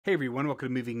Hey everyone, welcome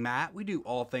to Moving Matt. We do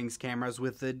all things cameras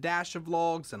with a dash of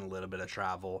vlogs and a little bit of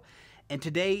travel. And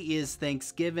today is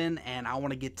Thanksgiving and I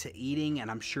want to get to eating,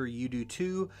 and I'm sure you do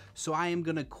too. So I am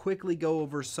going to quickly go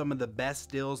over some of the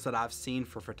best deals that I've seen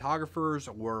for photographers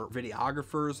or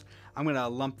videographers. I'm going to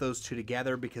lump those two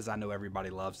together because I know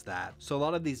everybody loves that. So a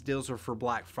lot of these deals are for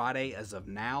Black Friday as of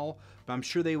now, but I'm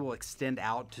sure they will extend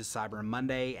out to Cyber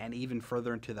Monday and even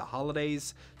further into the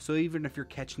holidays. So even if you're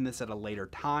catching this at a later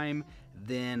time,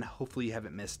 then hopefully you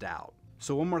haven't missed out.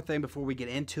 So one more thing before we get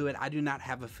into it, I do not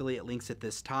have affiliate links at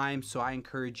this time, so I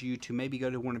encourage you to maybe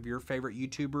go to one of your favorite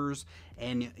YouTubers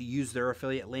and use their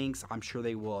affiliate links. I'm sure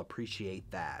they will appreciate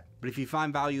that. But if you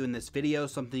find value in this video,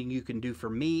 something you can do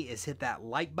for me is hit that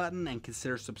like button and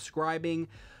consider subscribing.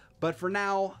 But for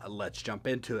now, let's jump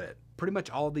into it. Pretty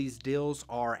much all these deals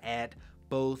are at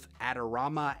both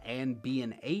Adorama and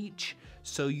B&H,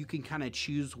 so you can kind of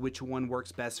choose which one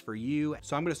works best for you.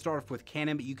 So I'm going to start off with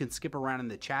Canon, but you can skip around in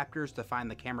the chapters to find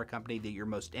the camera company that you're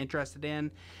most interested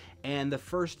in. And the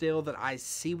first deal that I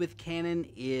see with Canon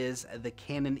is the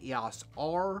Canon EOS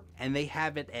R, and they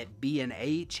have it at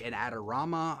B&H and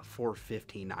Adorama for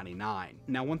 $15.99.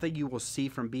 Now, one thing you will see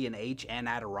from B&H and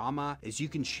Adorama is you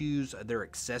can choose their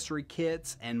accessory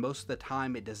kits, and most of the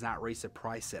time it does not raise the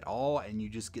price at all, and you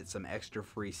just get some extra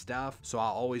free stuff. So I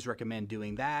always recommend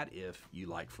doing that if you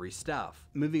like free stuff.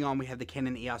 Moving on, we have the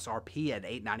Canon EOS RP at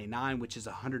 $8.99, which is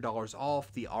 $100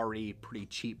 off the already pretty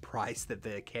cheap price that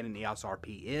the Canon EOS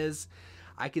RP is.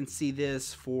 I can see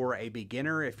this for a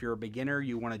beginner. If you're a beginner,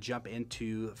 you want to jump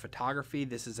into photography,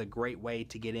 this is a great way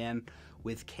to get in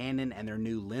with Canon, and their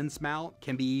new lens mount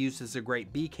can be used as a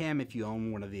great B cam if you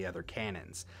own one of the other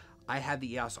Canons. I have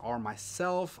the EOS R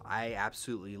myself. I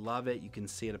absolutely love it. You can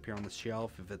see it up here on the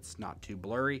shelf if it's not too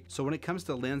blurry. So when it comes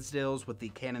to lens deals with the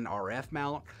Canon RF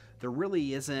mount, there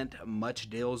really isn't much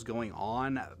deals going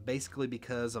on, basically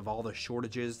because of all the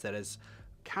shortages that has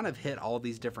kind of hit all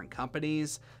these different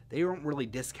companies. They don't really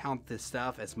discount this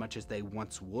stuff as much as they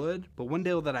once would. But one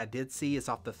deal that I did see is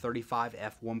off the 35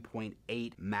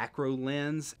 f1.8 macro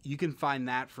lens. You can find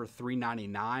that for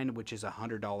 $3.99, which is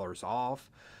 $100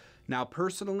 off. Now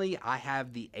personally, I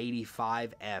have the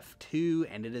 85 f2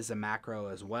 and it is a macro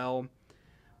as well.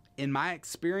 In my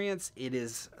experience, it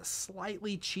is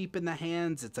slightly cheap in the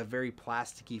hands. It's a very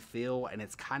plasticky feel and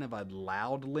it's kind of a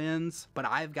loud lens, but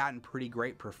I've gotten pretty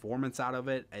great performance out of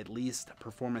it, at least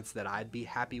performance that I'd be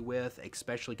happy with,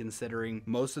 especially considering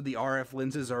most of the RF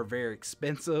lenses are very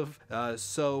expensive.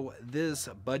 So this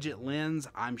budget lens,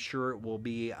 I'm sure it will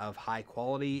be of high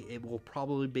quality. It will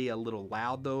probably be a little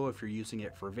loud though if you're using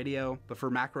it for video, but for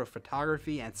macro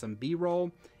photography and some B-roll,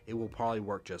 it will probably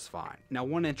work just fine. Now,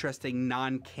 one interesting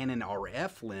non-Canon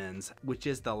RF lens, which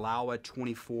is the Laowa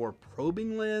 24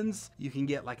 probing lens, you can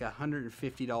get like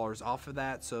 $150 off of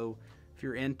that. So if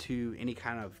you're into any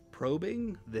kind of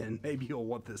probing, then maybe you'll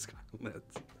want this kind of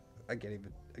lens. I can't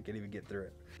even get through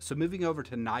it. So moving over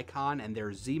to Nikon and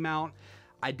their Z mount,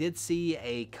 I did see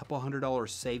a couple $100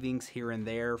 savings here and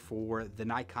there for the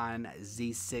Nikon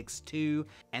Z6 II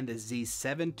and the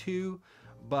Z7 II,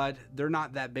 but they're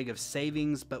not that big of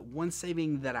savings. But one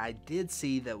saving that I did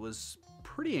see that was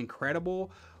pretty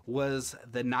incredible was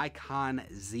the Nikon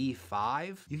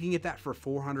Z5. You can get that for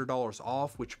 $400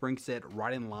 off, which brings it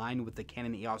right in line with the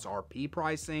Canon EOS RP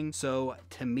pricing. So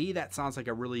to me, that sounds like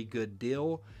a really good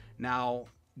deal. Now,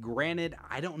 granted,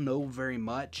 I don't know very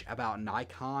much about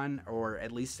Nikon, or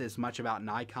at least as much about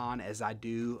Nikon as I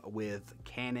do with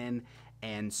Canon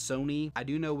and Sony. I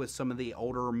do know with some of the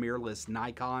older mirrorless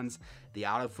Nikons, the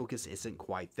autofocus isn't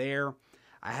quite there.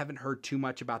 I haven't heard too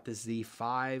much about the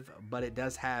Z5, but it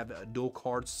does have dual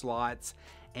card slots,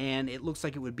 and it looks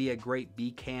like it would be a great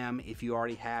B cam if you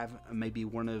already have maybe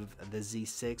one of the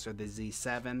Z6 or the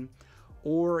Z7.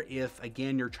 Or if,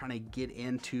 again, you're trying to get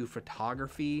into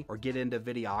photography or get into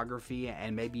videography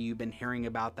and maybe you've been hearing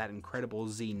about that incredible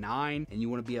Z9 and you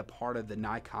want to be a part of the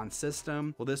Nikon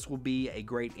system, well, this will be a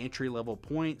great entry-level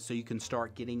point so you can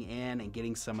start getting in and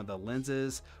getting some of the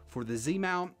lenses for the Z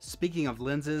mount. Speaking of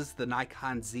lenses, the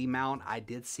Nikon Z mount, I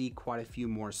did see quite a few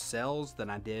more sales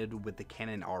than I did with the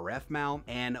Canon RF mount,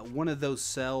 and one of those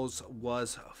sales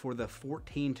was for the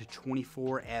 14 to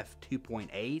 24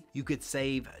 f2.8. You could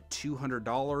save $200.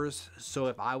 So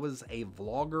if I was a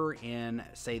vlogger in,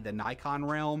 say, the Nikon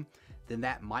realm, then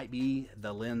that might be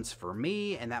the lens for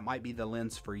me, and that might be the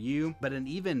lens for you. But an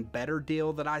even better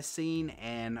deal that I've seen,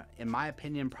 and in my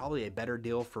opinion probably a better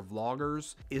deal for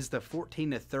vloggers, is the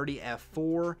 14-30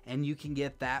 f4, and you can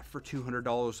get that for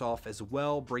 $200 off as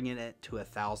well, bringing it to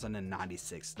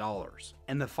 $1,096.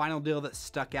 And the final deal that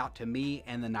stuck out to me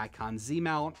and the Nikon Z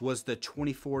mount was the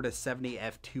 24-70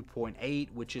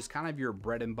 f2.8, which is kind of your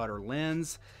bread and butter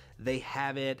lens. They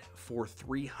have it for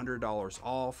 $300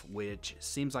 off, which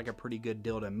seems like a pretty good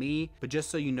deal to me. But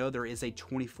just so you know, there is a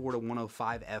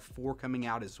 24-105 f4 coming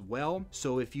out as well.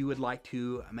 So if you would like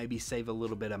to maybe save a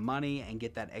little bit of money and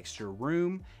get that extra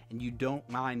room, and you don't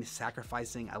mind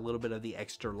sacrificing a little bit of the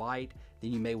extra light,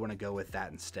 then you may want to go with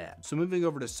that instead. So moving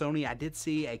over to Sony, I did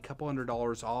see a couple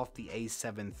 $100 off the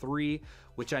a7 III,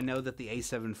 which I know that the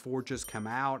a7 IV just come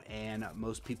out, and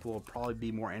most people will probably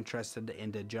be more interested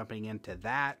into jumping into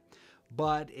that.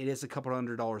 But it is a couple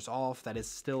 $100 off. That is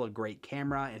still a great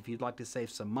camera. And if you'd like to save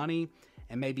some money,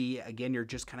 and maybe again you're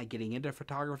just kind of getting into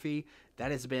photography,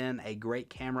 that has been a great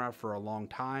camera for a long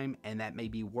time, and that may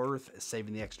be worth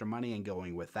saving the extra money and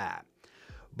going with that.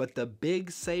 But the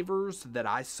big savers that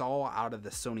I saw out of the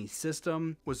Sony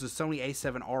system was the Sony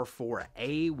a7R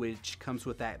IV-A, which comes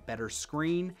with that better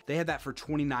screen. They had that for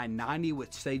 $29.90,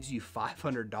 which saves you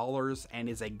 $500 and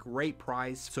is a great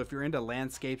price. So if you're into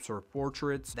landscapes or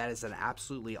portraits, that is an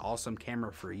absolutely awesome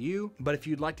camera for you. But if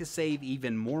you'd like to save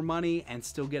even more money and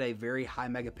still get a very high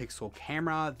megapixel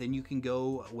camera, then you can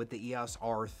go with the EOS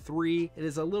R3. It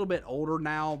is a little bit older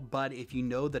now, but if you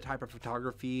know the type of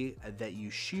photography that you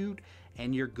shoot,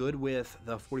 and you're good with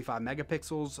the 45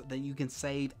 megapixels, then you can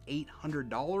save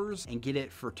 $800 and get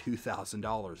it for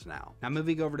 $2,000 now. Now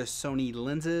moving over to Sony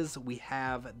lenses, we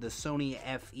have the Sony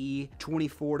FE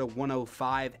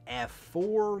 24-105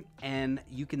 f4, and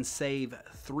you can save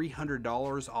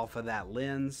 $300 off of that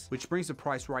lens, which brings the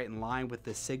price right in line with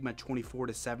the Sigma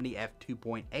 24-70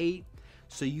 f2.8.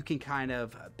 So you can kind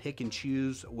of pick and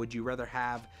choose, would you rather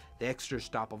have the extra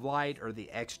stop of light or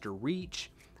the extra reach?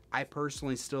 I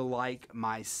personally still like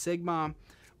my Sigma,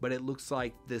 but it looks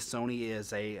like this Sony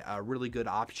is a really good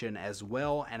option as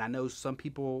well. And I know some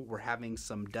people were having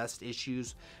some dust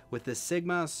issues with the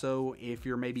Sigma, so if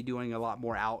you're maybe doing a lot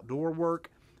more outdoor work,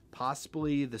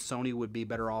 possibly the Sony would be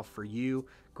better off for you.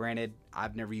 Granted,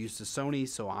 I've never used the Sony,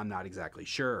 so I'm not exactly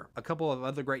sure. A couple of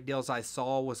other great deals I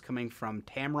saw was coming from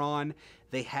Tamron.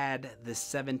 They had the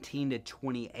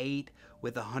 17-28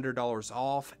 with $100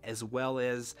 off, as well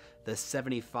as the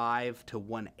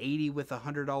 75-180 with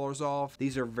 $100 off.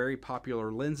 These are very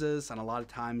popular lenses, and a lot of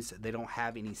times they don't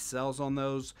have any sales on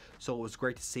those, so it was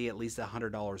great to see at least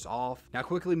 $100 off. Now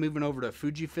quickly moving over to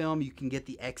Fujifilm, you can get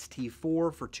the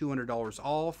X-T4 for $200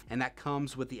 off, and that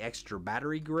comes with the extra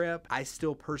battery grip. I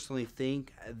still personally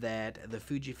think that the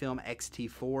Fujifilm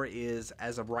X-T4 is,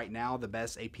 as of right now, the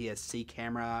best APS-C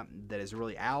camera that is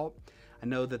really out. I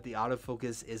know that the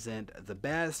autofocus isn't the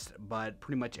best, but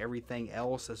pretty much everything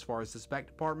else as far as the spec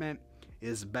department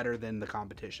is better than the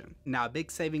competition. Now, a big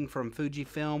saving from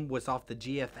Fujifilm was off the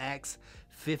GFX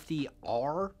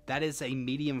 50R. That is a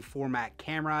medium format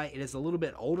camera. It is a little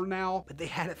bit older now, but they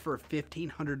had it for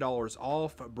 $1,500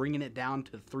 off, bringing it down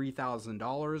to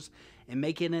 $3,000 and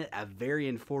making it a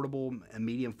very affordable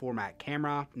medium format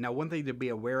camera. Now, one thing to be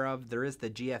aware of, there is the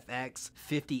GFX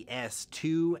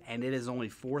 50S2, and it is only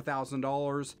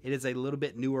 $4,000. It is a little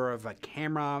bit newer of a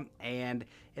camera, and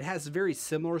it has very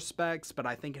similar specs, but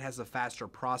I think it has a faster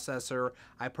processor.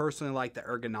 I personally like the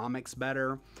ergonomics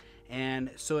better.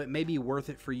 And so it may be worth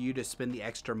it for you to spend the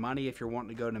extra money if you're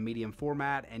wanting to go to medium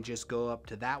format and just go up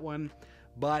to that one.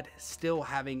 But still,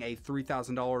 having a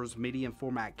 $3,000 medium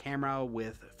format camera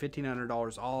with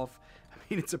 $1,500 off, I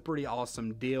mean, it's a pretty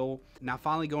awesome deal. Now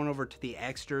finally, going over to the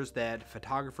extras that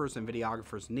photographers and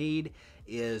videographers need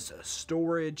is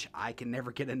storage. I can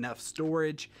never get enough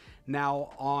storage. Now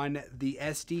on the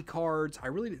SD cards, I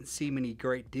really didn't see many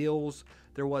great deals.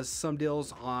 There was some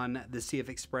deals on the CF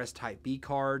Express Type B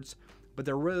cards, but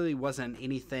there really wasn't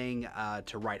anything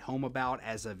to write home about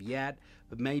as of yet.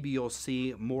 But maybe you'll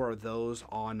see more of those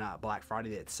on Black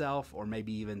Friday itself, or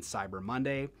maybe even Cyber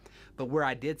Monday. But where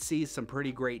I did see some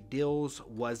pretty great deals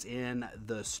was in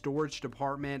the storage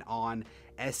department on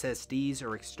SSDs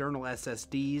or external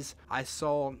SSDs. I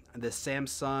saw the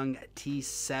Samsung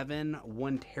T7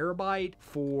 1TB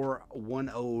for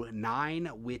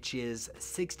 $109, which is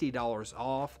 $60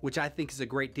 off, which I think is a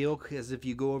great deal, because if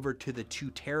you go over to the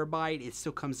 2TB, it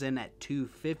still comes in at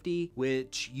 $250,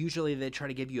 which usually they try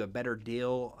to give you a better deal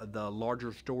deal the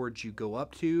larger storage you go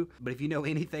up to. But if you know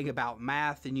anything about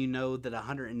math, then you know that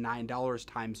 $109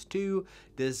 times 2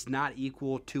 does not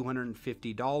equal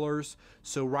 $250.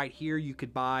 So right here you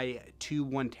could buy two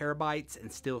 1 terabytes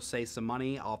and still save some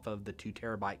money off of the 2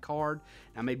 terabyte card.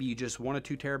 Now maybe you just want a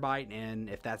 2 terabyte, and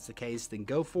if that's the case, then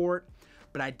go for it.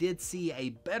 But I did see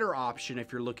a better option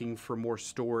if you're looking for more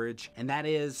storage, and that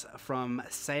is from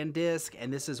SanDisk,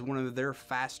 and this is one of their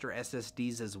faster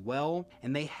SSDs as well.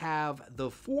 And they have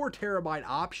the 4 terabyte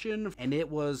option, and it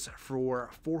was for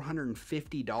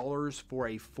 $450 for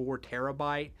a 4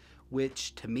 terabyte,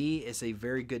 which to me is a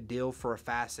very good deal for a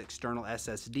fast external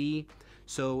SSD.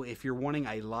 So if you're wanting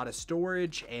a lot of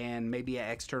storage and maybe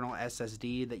an external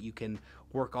SSD that you can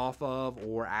work off of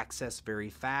or access very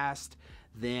fast,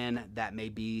 then that may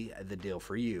be the deal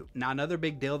for you. Now, another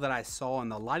big deal that I saw in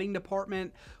the lighting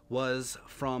department was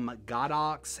from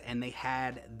Godox, and they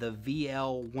had the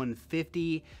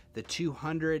VL150, the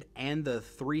 200, and the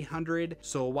 300.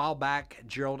 So a while back,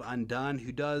 Gerald Undone,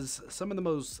 who does some of the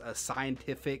most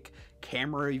scientific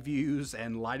camera reviews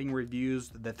and lighting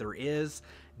reviews that there is,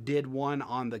 did one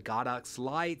on the Godox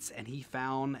lights, and he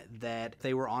found that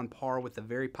they were on par with the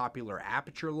very popular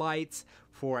aperture lights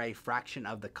for a fraction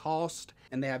of the cost.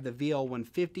 And they have the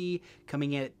VL150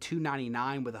 coming in at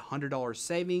 $299 with $100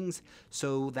 savings,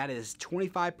 so that is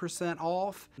 25%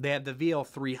 off. They have the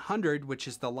VL300, which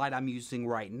is the light I'm using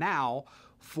right now,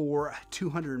 for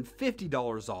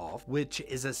 $250 off, which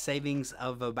is a savings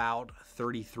of about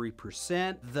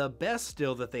 33%. The best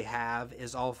deal that they have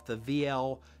is off the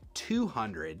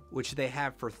VL200, which they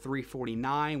have for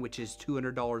 $349, which is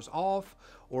 $200 off,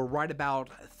 or right about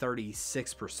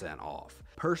 36% off.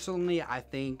 Personally, I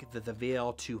think that the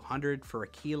VL200 for a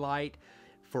key light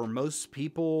for most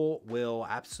people will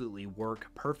absolutely work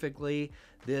perfectly.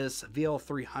 This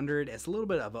VL300 is a little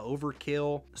bit of an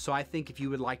overkill, so I think if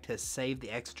you would like to save the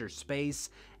extra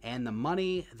space and the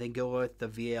money, then go with the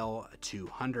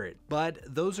VL200. But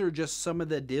those are just some of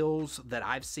the deals that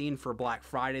I've seen for Black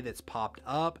Friday that's popped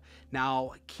up.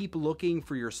 Now, keep looking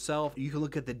for yourself. You can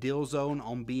look at the deal zone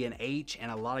on B&H,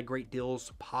 and a lot of great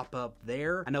deals pop up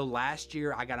there. I know last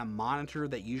year I got a monitor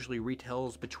that usually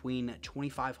retails between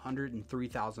 $2,500 and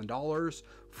 $3,000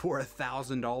 for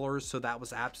 $1,000, so that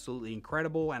was absolutely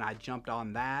incredible, and I jumped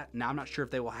on that. Now, I'm not sure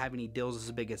if they will have any deals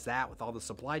as big as that with all the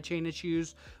supply chain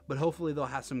issues, but hopefully they'll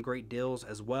have some great deals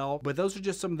as well. But those are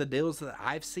just some of the deals that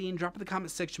I've seen. Drop in the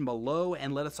comment section below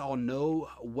and let us all know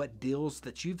what deals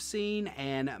that you've seen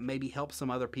and maybe help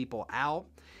some other people out.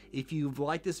 If you've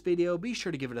liked this video, be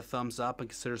sure to give it a thumbs up and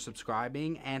consider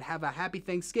subscribing, and have a happy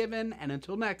Thanksgiving, and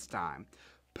until next time,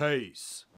 peace.